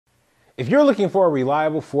If you're looking for a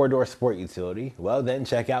reliable four-door sport utility, well then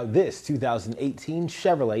check out this 2018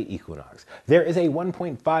 Chevrolet Equinox. There is a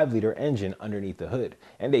 1.5-liter engine underneath the hood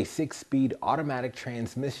and a 6-speed automatic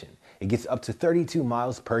transmission. It gets up to 32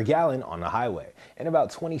 miles per gallon on the highway and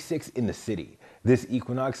about 26 in the city. This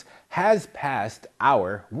Equinox has passed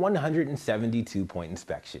our 172-point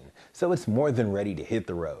inspection, so it's more than ready to hit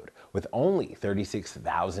the road. With only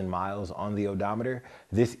 36,000 miles on the odometer,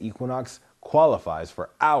 this Equinox qualifies for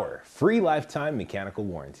our free lifetime mechanical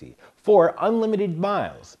warranty for unlimited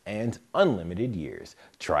miles and unlimited years.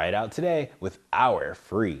 Try it out today with our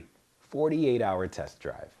free 48-hour test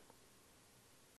drive.